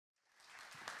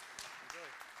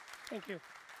Thank you.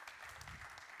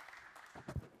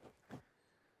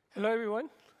 Hello, everyone.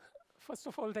 First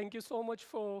of all, thank you so much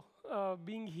for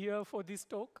being here for this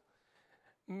talk,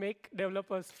 Make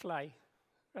Developers Fly.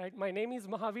 Right? My name is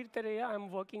Mahavir Teraiya. I'm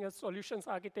working as solutions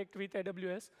architect with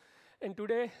AWS. And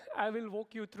today, I will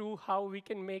walk you through how we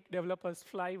can make developers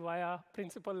fly via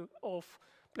principle of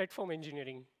platform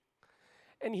engineering.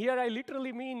 And here I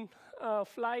literally mean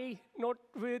fly not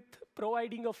with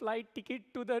providing a flight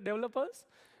ticket to the developers,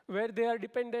 where they are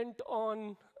dependent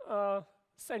on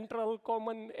central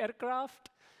common aircraft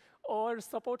or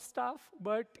support staff,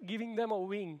 but giving them a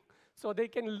wing so they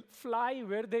can fly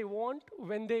where they want,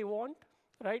 when they want,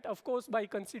 right? Of course, by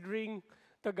considering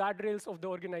the guardrails of the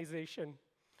organization.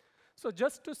 So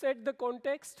just to set the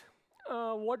context,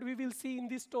 what we will see in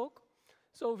this talk.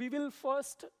 So we will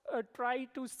first try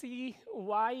to see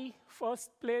why,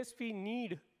 first place, we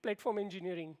need platform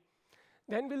engineering.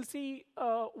 Then we'll see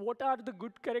what are the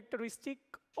good characteristics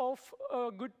of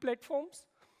good platforms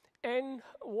and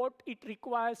what it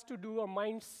requires to do a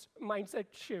mindset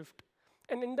shift.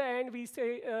 And in the end, we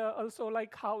say also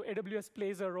like how AWS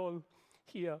plays a role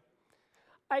here.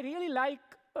 I really like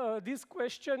this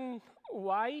question,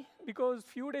 why? Because a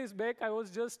few days back, I was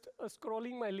just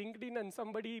scrolling my LinkedIn, and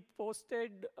somebody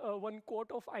posted one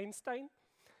quote of Einstein,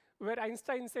 where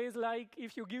Einstein says, like,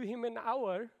 if you give him an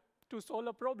hour to solve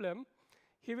a problem,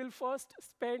 he will first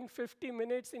spend 50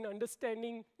 minutes in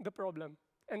understanding the problem,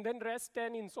 and then rest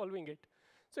 10 in solving it.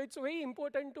 So it's very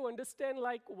important to understand,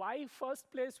 like, why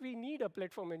first place we need a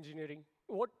platform engineering,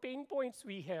 what pain points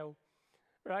we have.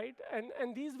 Right?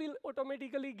 And these will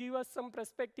automatically give us some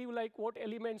perspective, like what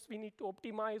elements we need to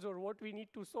optimize or what we need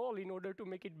to solve in order to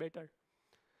make it better.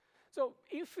 So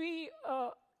if we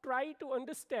try to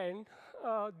understand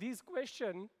this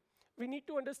question, we need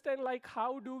to understand like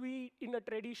how do we, in a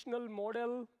traditional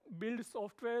model, build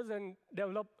softwares and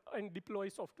develop and deploy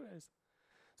softwares.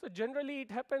 So generally,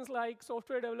 it happens like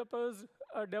software developers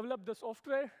develop the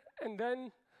software, and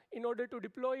then in order to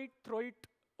deploy it, throw it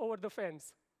over the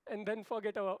fence, and then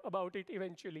forget about it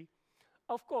eventually.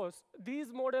 Of course,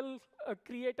 these models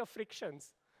create a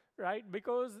frictions, right?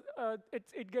 Because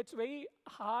it gets very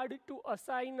hard to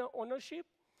assign ownership,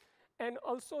 and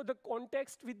also the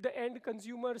context with the end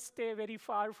consumer stay very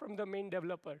far from the main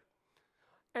developer.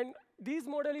 And this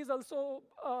model is also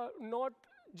not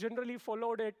generally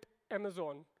followed at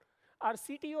Amazon. Our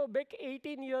CTO back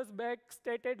 18 years back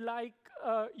stated like,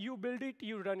 you build it,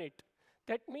 you run it.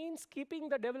 That means keeping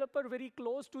the developer very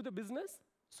close to the business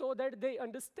so that they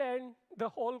understand the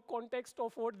whole context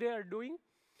of what they are doing.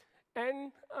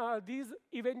 And these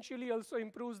eventually also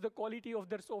improves the quality of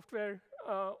their software,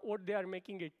 what they are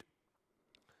making it.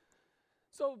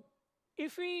 So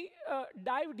if we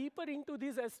dive deeper into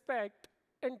this aspect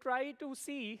and try to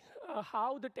see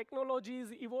how the technology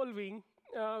is evolving,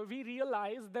 we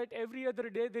realize that every other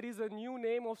day there is a new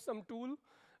name of some tool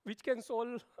which can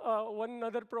solve one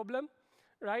another problem.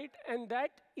 Right? And that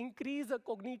increase a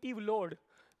cognitive load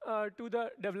to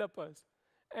the developers.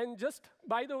 And just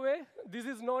by the way, this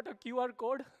is not a QR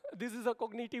code. This is a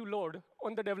cognitive load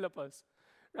on the developers.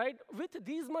 Right? With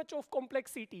this much of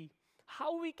complexity,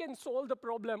 how we can solve the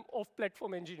problem of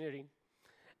platform engineering?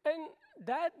 And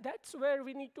that's where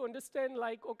we need to understand,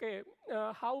 like, OK,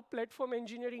 how platform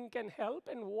engineering can help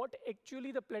and what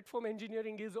actually the platform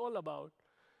engineering is all about.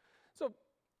 So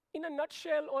in a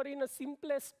nutshell, or in a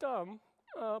simplest term,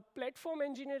 platform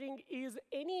engineering is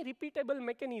any repeatable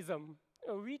mechanism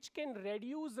which can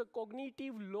reduce the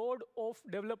cognitive load of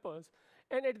developers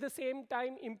and at the same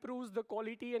time improves the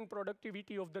quality and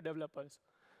productivity of the developers.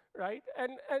 Right?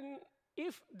 And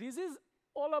if this is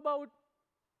all about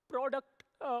product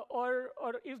or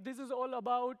if this is all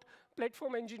about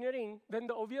platform engineering, then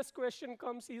the obvious question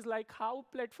comes is like how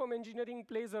platform engineering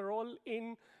plays a role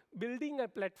in building a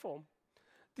platform.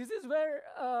 This is where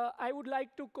I would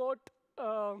like to quote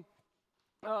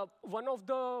one of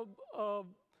the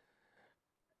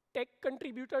tech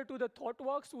contributor to the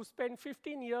ThoughtWorks, who spent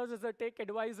 15 years as a tech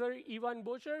advisor, Ivan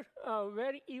Bocher,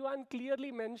 where Ivan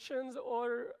clearly mentions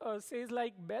or says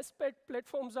like best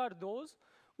platforms are those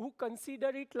who consider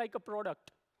it like a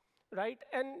product, right?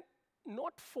 And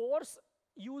not force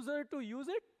user to use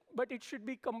it, but it should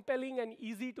be compelling and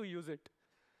easy to use it.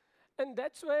 And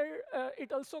that's where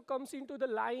it also comes into the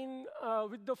line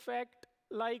with the fact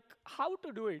like how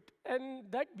to do it. And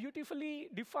that beautifully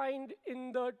defined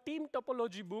in the team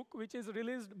topology book, which is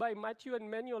released by Matthew and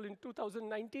Manuel in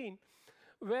 2019,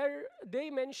 where they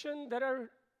mention there are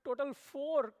total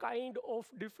 4 kind of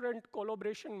different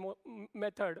collaboration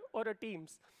method or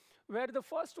teams, where the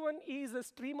first one is the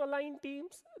stream-aligned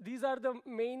teams. These are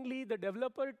mainly the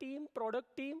developer team,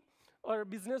 product team, or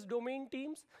business domain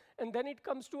teams. And then it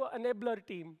comes to an enabler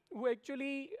team, who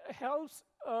actually helps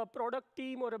a product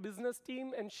team or a business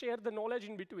team and share the knowledge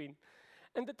in between.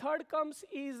 And the third comes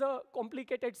is a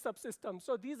complicated subsystem.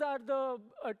 So these are the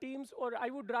teams, or I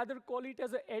would rather call it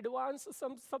as advanced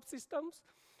subsystems,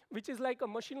 which is like a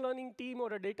machine learning team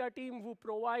or a data team who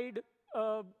provide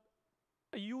a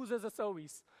use as a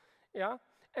service. Yeah?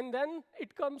 And then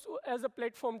it comes as a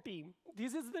platform team.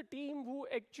 This is the team who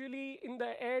actually, in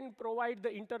the end, provide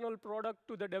the internal product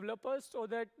to the developers so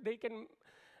that they can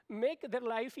make their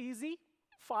life easy,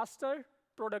 faster,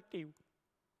 productive.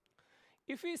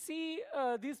 If we see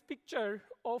this picture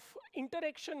of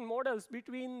interaction models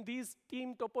between these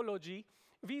team topology,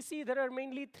 we see there are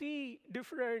mainly 3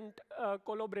 different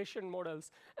collaboration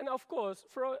models. And of course,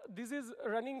 this is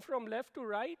running from left to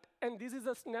right, and this is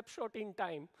a snapshot in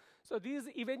time. So these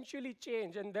eventually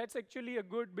change, and that's actually a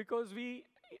good, because we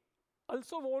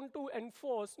also want to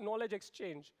enforce knowledge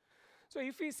exchange. So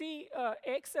if we see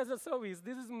X as a service,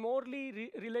 this is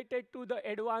morely related to the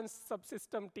advanced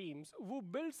subsystem teams who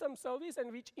build some service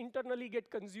and which internally get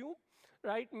consumed,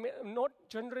 right? Not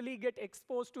generally get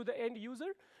exposed to the end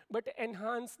user, but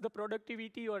enhance the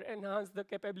productivity or enhance the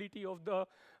capability of the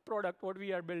product, what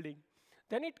we are building.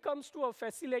 Then it comes to a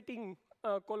facilitating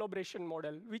collaboration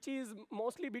model, which is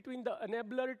mostly between the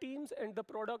enabler teams and the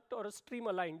product or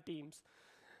stream-aligned teams.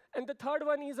 And the third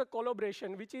one is a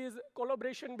collaboration, which is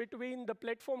collaboration between the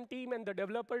platform team and the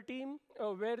developer team,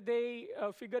 where they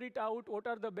figure it out what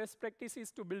are the best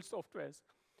practices to build softwares.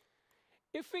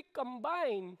 If we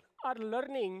combine our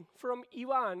learning from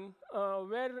Ivan,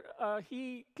 where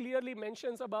he clearly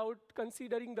mentions about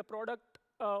considering the product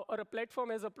or a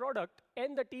platform as a product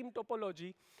and the team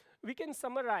topology, we can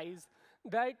summarize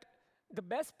that the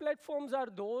best platforms are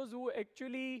those who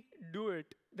actually do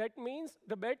it. That means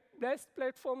the best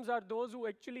platforms are those who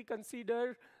actually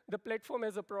consider the platform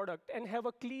as a product and have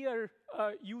a clear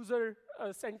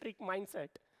user-centric mindset.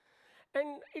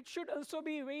 And it should also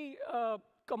be very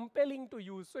compelling to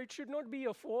use. So it should not be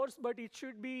a force, but it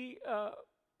should be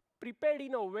prepared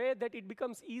in a way that it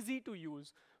becomes easy to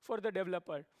use for the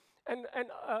developer. And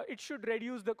it should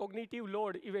reduce the cognitive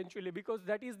load eventually, because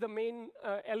that is the main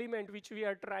element which we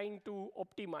are trying to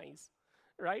optimize,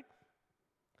 right?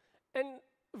 And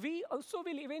we also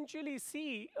will eventually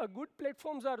see good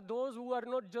platforms are those who are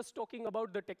not just talking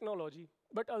about the technology,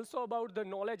 but also about the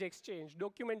knowledge exchange,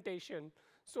 documentation,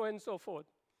 so on and so forth.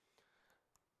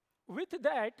 With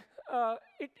that,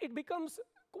 it becomes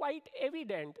quite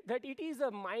evident that it is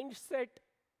a mindset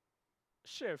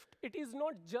shift. It is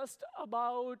not just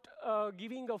about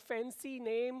giving a fancy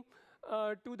name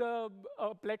to the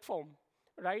platform,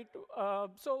 right?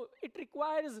 So it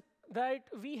requires that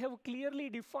we have clearly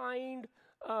defined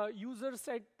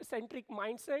user-centric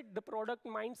mindset, the product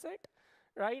mindset,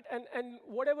 right? And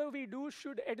whatever we do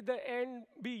should, at the end,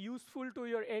 be useful to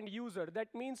your end user.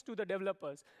 That means to the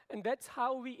developers. And that's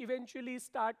how we eventually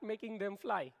start making them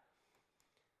fly.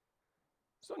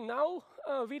 So now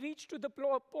we reach to the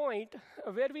point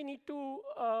where we need to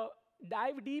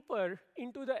dive deeper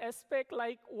into the aspect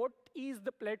like what is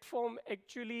the platform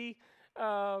actually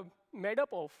made up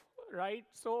of, right?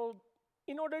 So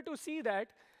in order to see that,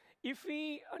 if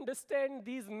we understand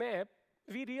this map,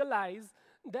 we realize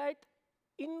that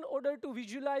in order to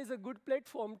visualize a good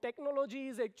platform, technology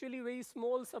is actually a very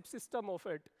small subsystem of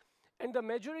it. And the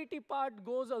majority part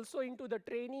goes also into the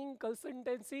training,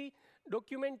 consultancy,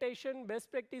 documentation,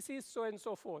 best practices, so on and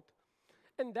so forth.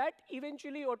 And that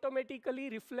eventually automatically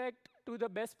reflect to the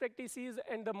best practices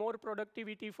and the more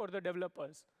productivity for the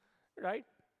developers, right?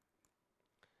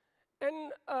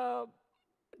 And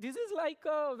this is like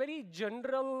a very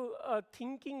general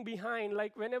thinking behind,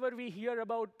 like whenever we hear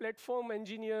about platform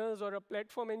engineers or a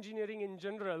platform engineering in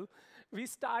general, we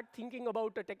start thinking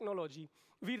about a technology.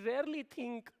 We rarely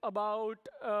think about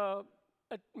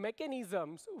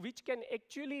mechanisms which can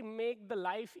actually make the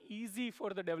life easy for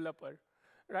the developer,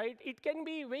 right? It can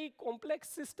be a very complex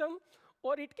system,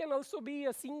 or it can also be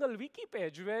a single wiki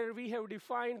page where we have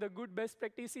defined the good best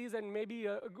practices and maybe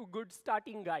a good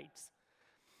starting guides.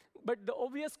 But the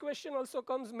obvious question also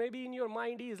comes maybe in your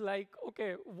mind is like,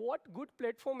 okay, what good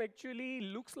platform actually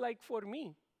looks like for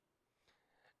me?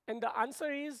 And the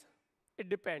answer is, it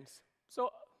depends. So,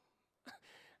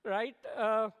 right?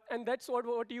 And that's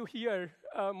what you hear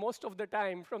most of the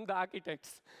time from the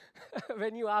architects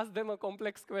when you ask them a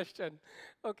complex question.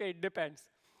 Okay, it depends.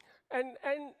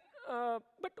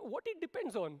 But what it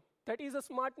depends on? That is a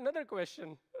smart another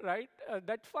question, right?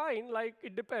 That's fine, like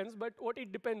it depends, but what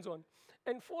it depends on?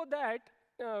 And for that,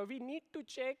 we need to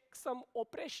check some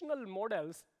operational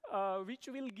models, which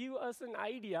will give us an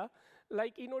idea,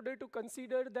 like in order to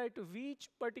consider that which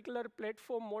particular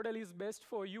platform model is best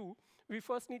for you, we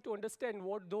first need to understand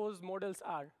what those models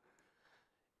are.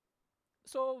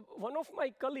 So one of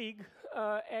my colleague,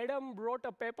 Adam, wrote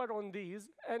a paper on these,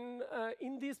 and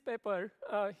in this paper,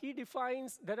 he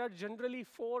defines there are generally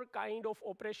 4 kind of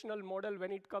operational model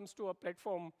when it comes to a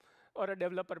platform or a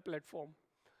developer platform.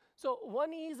 So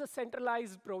one is a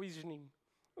centralized provisioning,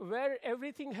 where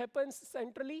everything happens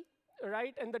centrally,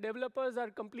 right? And the developers are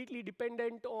completely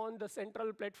dependent on the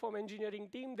central platform engineering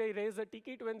team. They raise a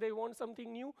ticket when they want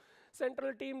something new.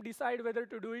 Central team decide whether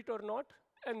to do it or not,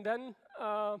 and then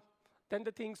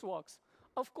the things works.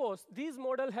 Of course, this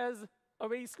model has a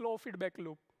very slow feedback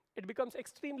loop. It becomes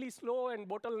extremely slow and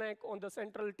bottleneck on the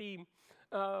central team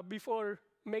before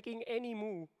making any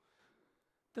move.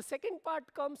 The second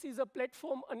part comes is a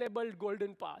platform-enabled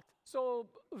golden path. So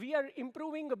we are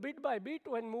improving a bit by bit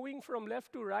when moving from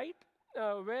left to right,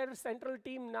 where central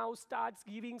team now starts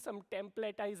giving some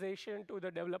templatization to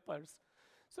the developers.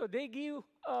 So they give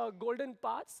golden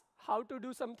paths, how to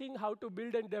do something, how to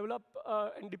build and develop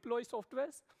and deploy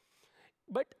softwares.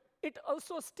 But it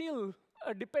also still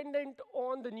dependent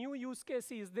on the new use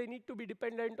cases. They need to be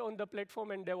dependent on the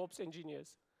platform and DevOps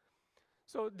engineers.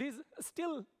 So this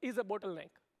still is a bottleneck.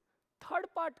 Third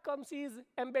part comes is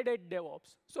embedded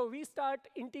DevOps. So we start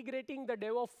integrating the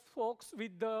DevOps folks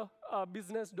with the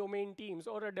business domain teams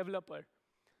or a developer.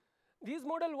 This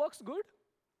model works good,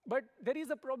 but there is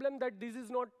a problem that this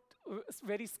is not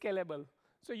very scalable.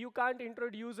 So you can't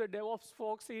introduce a DevOps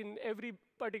folks in every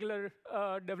particular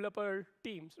developer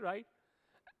teams, right?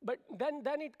 But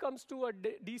then it comes to a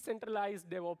decentralized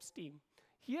DevOps team.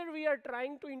 Here we are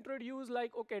trying to introduce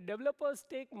like, okay, developers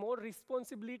take more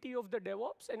responsibility of the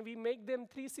DevOps and we make them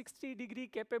 360-degree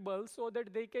capable so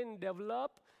that they can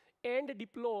develop and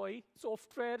deploy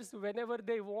softwares whenever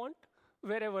they want,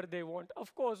 wherever they want.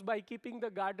 Of course, by keeping the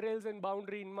guardrails and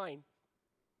boundary in mind.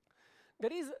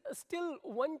 There is still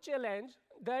one challenge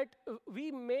that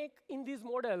we make in this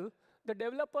model, the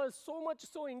developers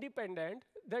so independent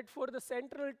that for the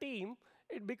central team,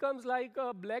 it becomes like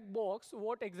a black box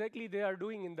what exactly they are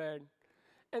doing in the end.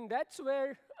 And that's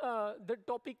where the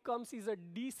topic comes is a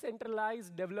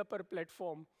decentralized developer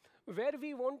platform, where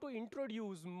we want to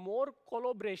introduce more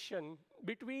collaboration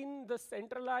between the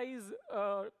centralized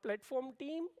platform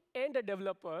team and the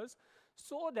developers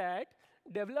so that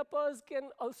developers can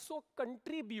also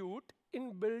contribute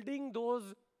in building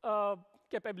those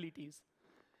capabilities.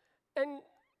 And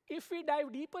if we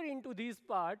dive deeper into this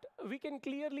part, we can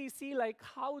clearly see like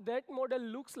how that model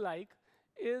looks like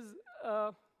is,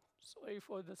 sorry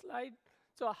for the slide.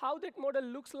 So how that model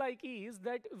looks like is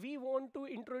that we want to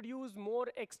introduce more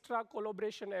extra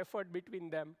collaboration effort between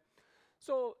them.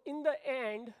 So in the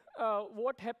end,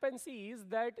 what happens is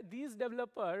that these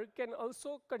developer can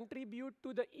also contribute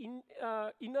to the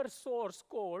inner source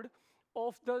code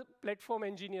of the platform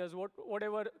engineers,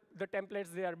 whatever the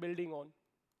templates they are building on.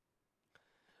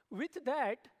 With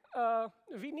that,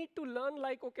 we need to learn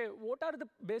like, okay, what are the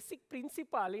basic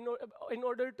principles in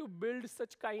order to build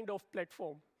such kind of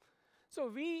platform? So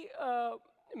we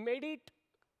made it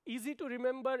easy to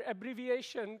remember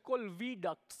abbreviation called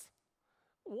VDucts.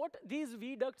 What these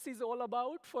VDucts is all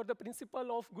about for the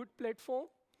principle of good platform?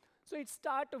 So it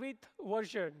starts with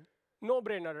version,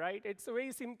 no-brainer, right? It's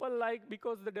very simple, like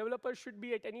because the developer should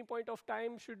be at any point of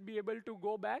time should be able to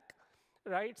go back.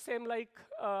 Right, same like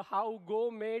how Go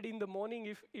made in the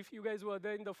morning, if you guys were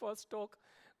there in the first talk,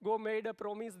 Go made a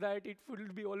promise that it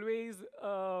would be always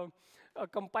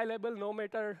compilable no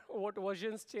matter what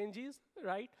versions changes,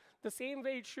 right? The same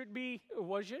way it should be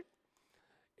version.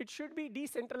 It should be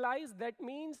decentralized. That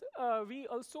means we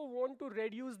also want to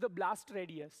reduce the blast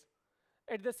radius.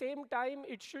 At the same time,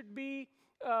 it should be,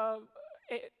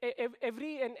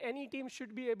 every and any team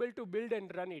should be able to build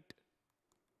and run it.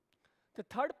 The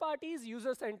third part is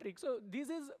user-centric. So this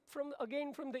is,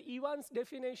 again, from the Ivan's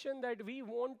definition that we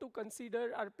want to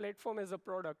consider our platform as a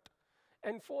product.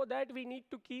 And for that, we need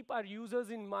to keep our users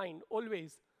in mind,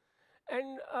 always.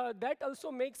 And that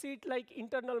also makes it like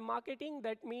internal marketing.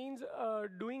 That means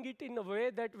doing it in a way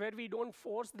that where we don't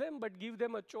force them, but give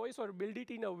them a choice or build it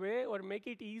in a way or make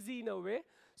it easy in a way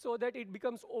so that it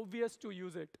becomes obvious to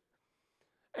use it.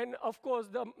 And of course,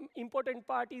 the important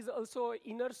part is also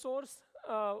inner source,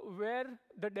 where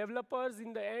the developers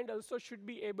in the end also should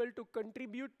be able to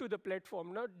contribute to the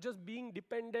platform, not just being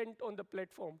dependent on the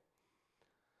platform.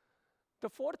 The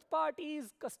fourth part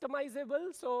is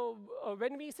customizable. So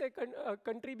when we say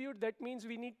contribute, that means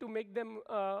we need to make them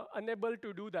unable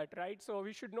to do that, right? So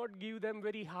we should not give them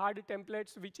very hard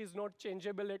templates, which is not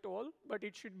changeable at all, but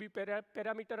it should be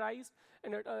parameterized.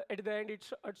 And at the end, it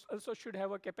also should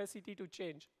have a capacity to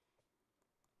change.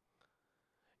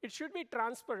 It should be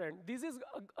transparent. This is,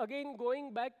 again,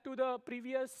 going back to the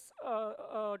previous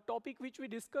topic which we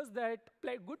discussed, that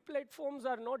good platforms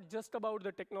are not just about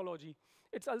the technology.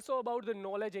 It's also about the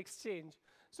knowledge exchange.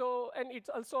 So, and it's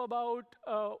also about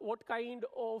what kind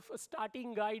of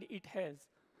starting guide it has.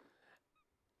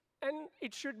 And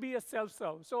it should be a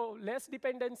self-serve. So less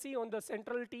dependency on the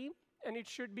central team, and it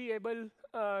should be able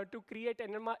to create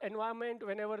an environment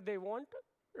whenever they want,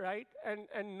 right?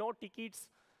 And no tickets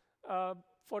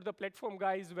for the platform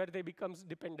guys where they becomes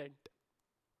dependent.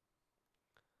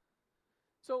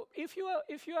 So if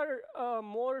you are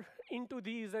more into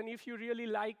these, and if you really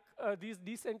like this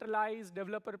decentralized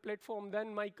developer platform,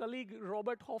 then my colleague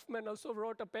Robert Hoffman also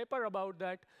wrote a paper about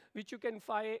that, which you can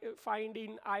find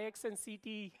in IX and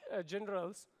CT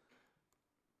generals.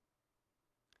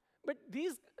 But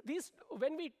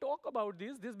when we talk about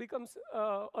this becomes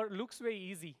or looks very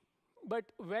easy. But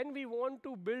when we want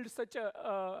to build such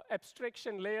a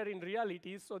abstraction layer in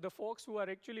reality, so the folks who are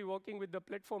actually working with the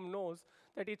platform knows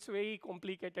that it's very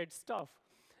complicated stuff.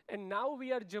 And now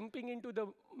we are jumping into the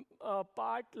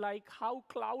part like how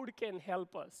cloud can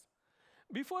help us.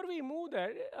 Before we move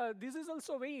there, this is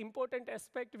also a very important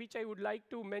aspect which I would like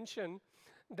to mention,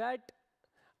 that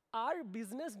our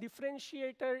business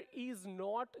differentiator is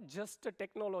not just a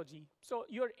technology. So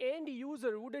your end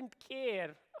user wouldn't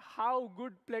care how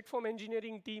good platform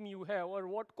engineering team you have or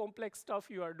what complex stuff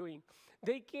you are doing.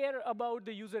 They care about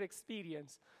the user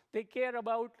experience. They care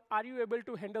about, are you able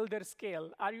to handle their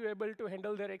scale? Are you able to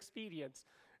handle their experience,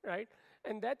 right?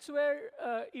 And that's where,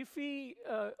 if we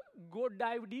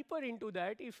dive deeper into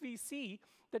that, if we see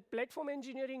that platform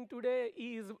engineering today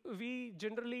is, we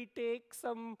generally take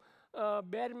some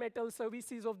bare metal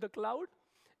services of the cloud,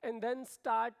 and then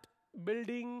start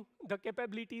building the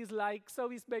capabilities like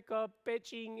service backup,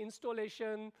 patching,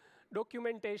 installation,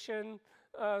 documentation,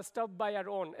 stuff by our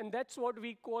own. And that's what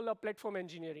we call a platform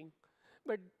engineering.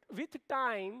 But with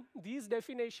time, this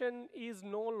definition is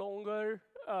no longer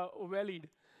valid.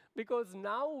 Because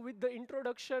now with the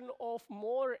introduction of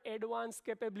more advanced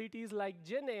capabilities like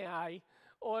Gen AI,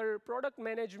 or product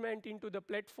management into the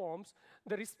platforms,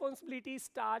 the responsibility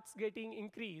starts getting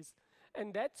increased.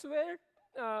 And that's where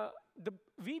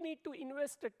we need to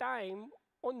invest the time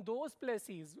on those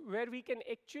places where we can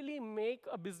actually make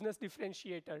a business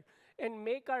differentiator and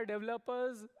make our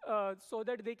developers so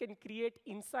that they can create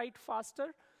insight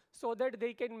faster, so that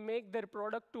they can make their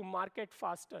product to market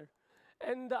faster.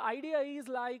 And the idea is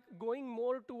like going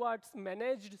more towards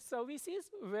managed services,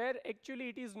 where actually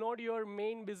it is not your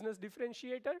main business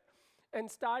differentiator, and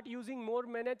start using more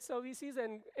managed services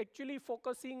and actually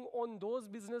focusing on those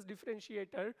business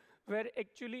differentiator where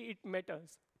actually it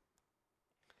matters.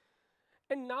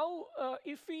 And now,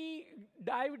 if we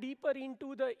dive deeper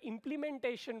into the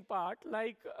implementation part,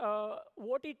 like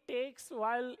what it takes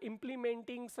while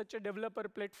implementing such a developer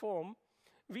platform,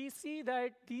 we see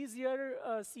that this year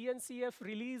CNCF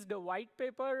released a white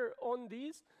paper on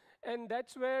this, and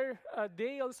that's where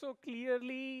they also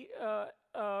clearly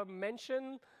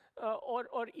mention,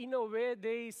 or in a way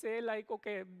they say like,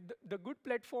 okay, the good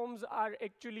platforms are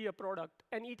actually a product,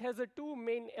 and it has two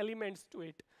main elements to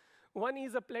it. One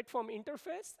is a platform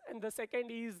interface, and the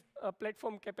second is a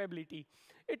platform capability.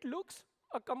 It looks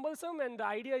cumbersome, and the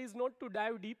idea is not to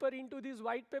dive deeper into this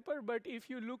white paper, but if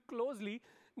you look closely,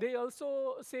 they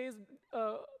also says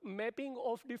mapping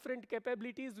of different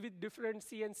capabilities with different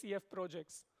CNCF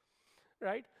projects,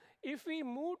 right? If we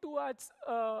move towards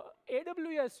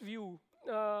AWS view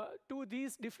to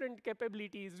these different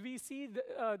capabilities, we see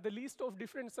the list of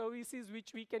different services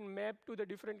which we can map to the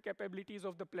different capabilities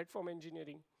of the platform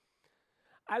engineering.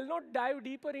 I'll not dive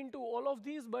deeper into all of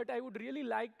these, but I would really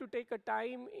like to take a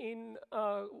time in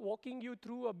walking you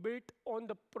through a bit on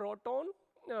the Proton,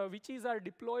 which is our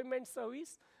deployment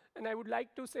service. And I would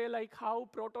like to say like how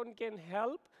Proton can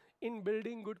help in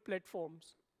building good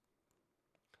platforms.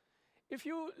 If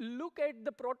you look at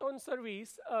the Proton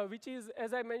service, which is,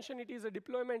 as I mentioned, it is a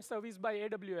deployment service by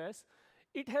AWS,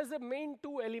 it has a main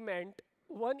two elements.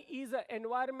 One is an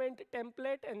environment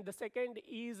template, and the second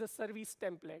is a service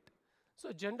template.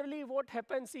 So generally what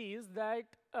happens is that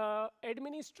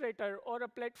administrator or a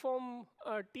platform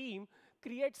team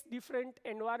creates different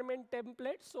environment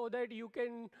templates so that you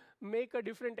can make a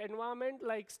different environment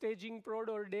like staging, prod,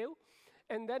 or dev.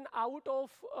 And then out of,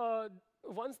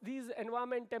 once these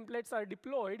environment templates are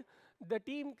deployed, the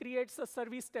team creates a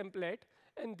service template,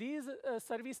 and these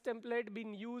service template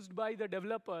being used by the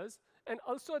developers, and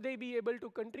also they be able to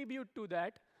contribute to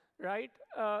that, right?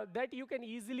 That you can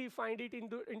easily find it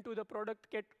into the product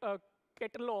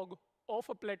catalog of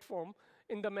a platform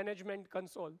in the management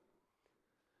console.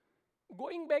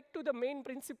 Going back to the main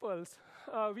principles,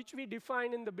 which we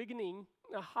defined in the beginning,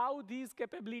 how these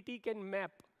capability can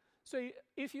map. So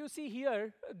if you see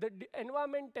here, the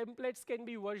environment templates can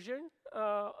be versioned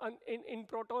in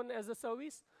Proton as a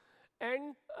service,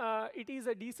 and it is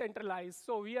a decentralized.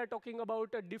 So we are talking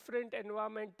about a different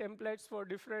environment templates for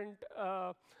different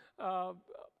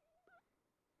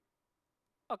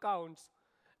accounts.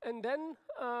 And then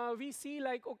we see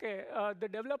like, okay, the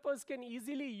developers can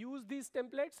easily use these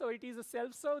templates, so it is a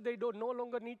self-serve. They don't no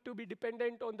longer need to be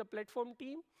dependent on the platform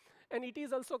team. And it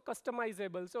is also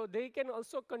customizable, so they can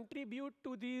also contribute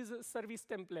to these service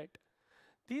template.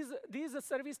 These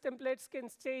service templates can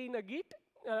stay in a Git,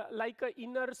 like an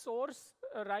inner source,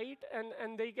 right?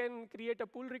 And they can create a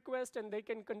pull request, and they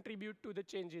can contribute to the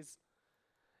changes.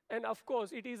 And of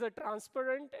course, it is a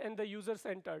transparent and the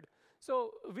user-centered.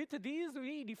 So with these,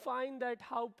 we define that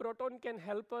how Proton can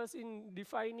help us in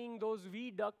defining those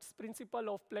VDucts principle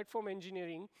of platform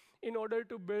engineering in order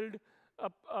to build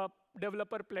a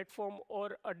developer platform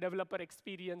or a developer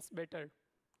experience better.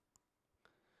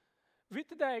 With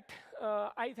that,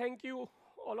 I thank you,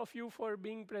 all of you, for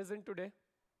being present today.